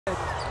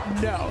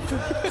No.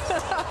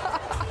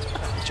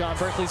 John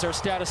Berkeley's our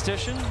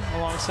statistician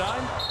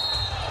alongside.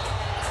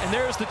 And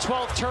there's the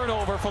 12th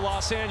turnover for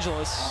Los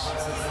Angeles.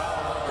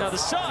 Now the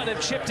Sun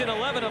have chipped in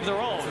 11 of their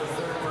own.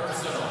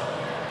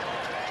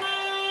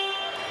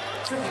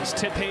 As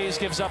Tip Hayes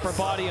gives up her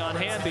body on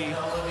Hamby.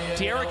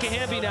 De'Erica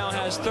Hamby now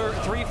has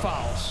 3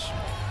 fouls.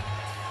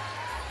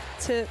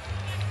 Tip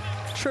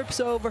trips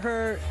over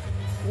her,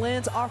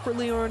 lands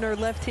awkwardly on her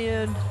left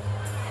hand.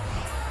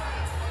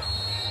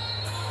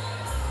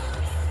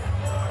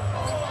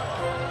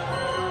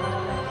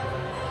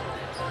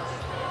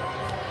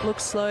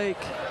 Looks like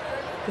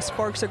the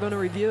Sparks are going to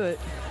review it.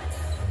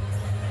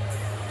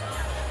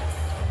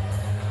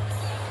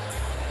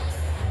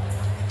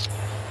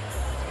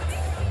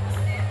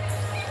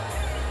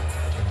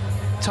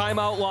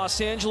 Timeout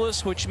Los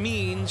Angeles, which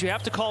means you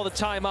have to call the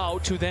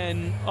timeout to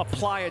then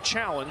apply a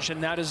challenge,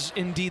 and that is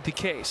indeed the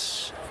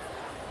case.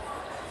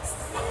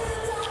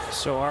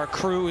 So our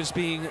crew is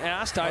being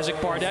asked.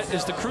 Isaac Barnett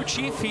is the crew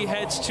chief. He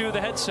heads to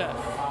the headset.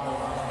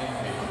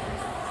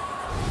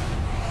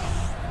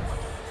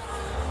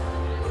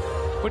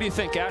 What do you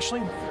think,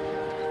 Ashley?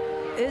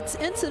 It's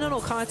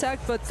incidental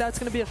contact, but that's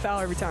going to be a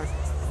foul every time.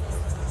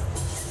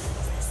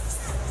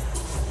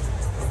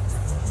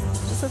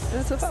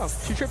 It's a foul.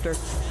 She tripped her.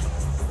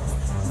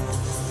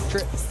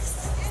 Trip.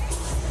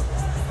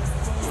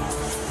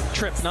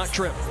 Trip, not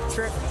trip.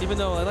 Trip. Even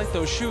though I like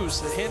those shoes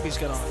that Hamby's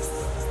got on.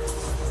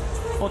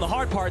 Well, the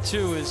hard part,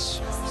 too, is...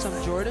 Some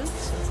Jordans?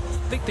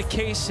 I think the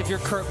case, if you're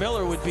Kurt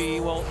Miller, would be,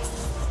 well,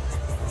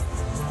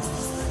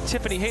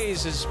 Tiffany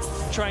Hayes is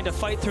trying to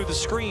fight through the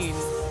screen.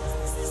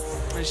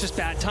 And it's just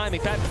bad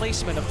timing, bad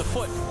placement of the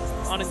foot,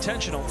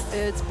 unintentional.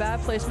 It's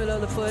bad placement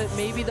of the foot.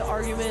 Maybe the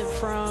argument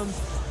from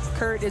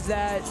Kurt is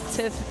that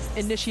Tiff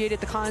initiated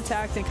the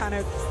contact and kind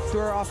of threw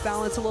her off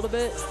balance a little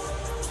bit.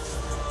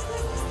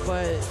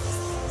 But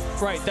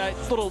right, that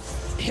little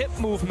hip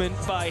movement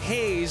by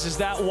Hayes, is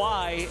that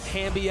why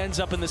Hamby ends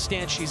up in the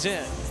stance she's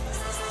in?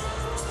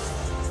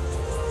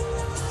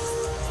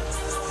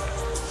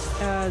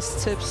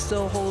 As Tipp's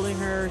still holding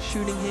her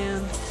shooting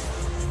hand.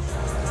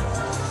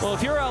 Well,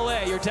 if you're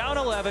LA, you're down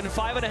 11,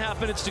 5.5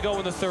 minutes to go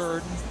in the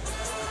third.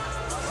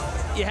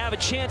 You have a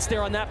chance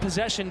there on that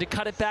possession to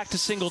cut it back to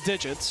single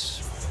digits.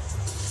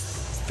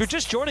 If you're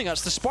just joining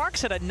us, the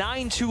Sparks had a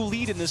 9-2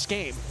 lead in this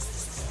game.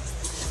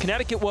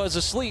 Connecticut was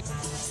asleep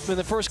in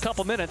the first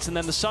couple minutes, and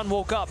then the Sun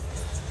woke up,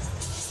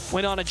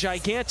 went on a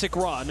gigantic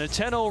run, a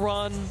 10-0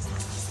 run,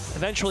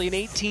 eventually an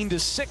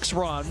 18-6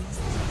 run,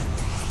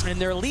 and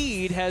their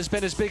lead has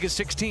been as big as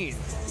 16.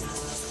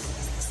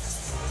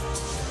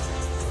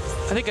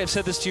 I think I've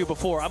said this to you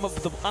before. I'm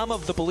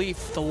of the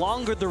belief the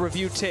longer the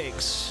review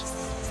takes,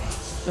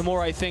 the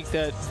more I think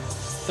that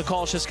the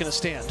call is just going to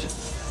stand.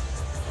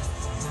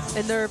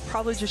 And they're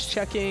probably just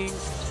checking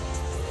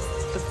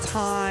the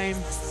time.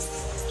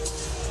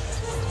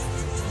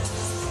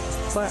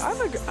 But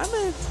I'm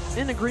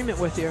in agreement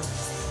with you.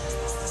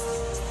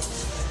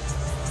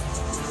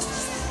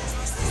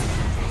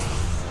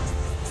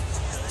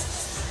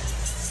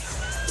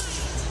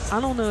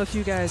 I don't know if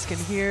you guys can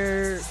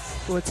hear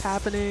what's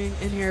happening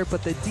in here,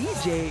 but the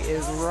DJ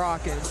is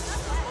rocking.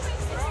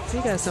 We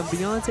got some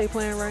Beyonce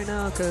playing right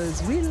now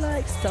because we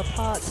like to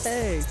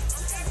party.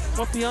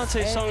 What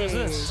Beyonce song is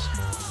this?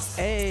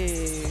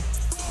 Hey.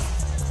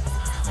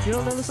 You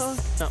don't know the song?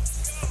 No.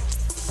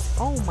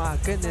 Oh my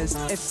goodness.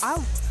 If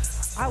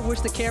I wish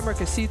the camera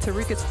could see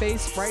Tarika's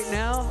face right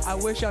now. I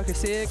wish y'all could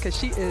see it because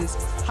she is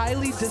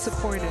highly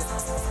disappointed.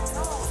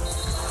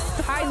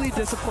 Highly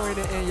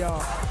disappointed in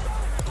y'all.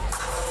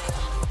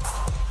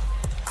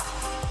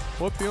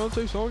 What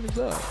Beyonce song is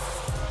that?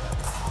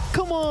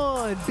 Come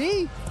on,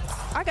 B.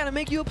 I gotta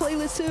make you a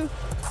playlist too.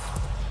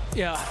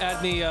 Yeah,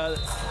 add me.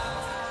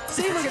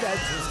 See, look at that.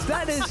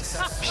 That is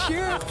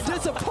sheer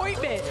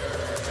disappointment.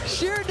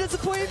 Sheer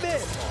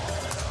disappointment.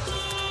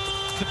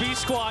 The B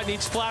Squad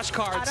needs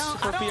flashcards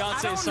for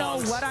Beyonce songs. I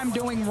don't know what I'm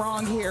doing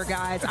wrong here,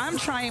 guys. I'm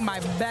trying my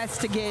best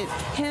to get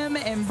him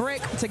and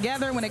Brick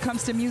together when it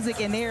comes to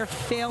music, and they're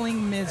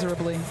failing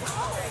miserably.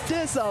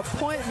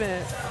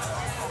 Disappointment.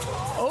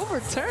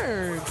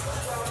 Overturned.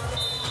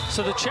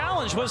 So the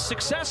challenge was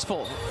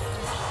successful.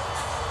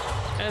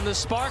 And the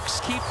Sparks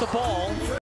keep the ball.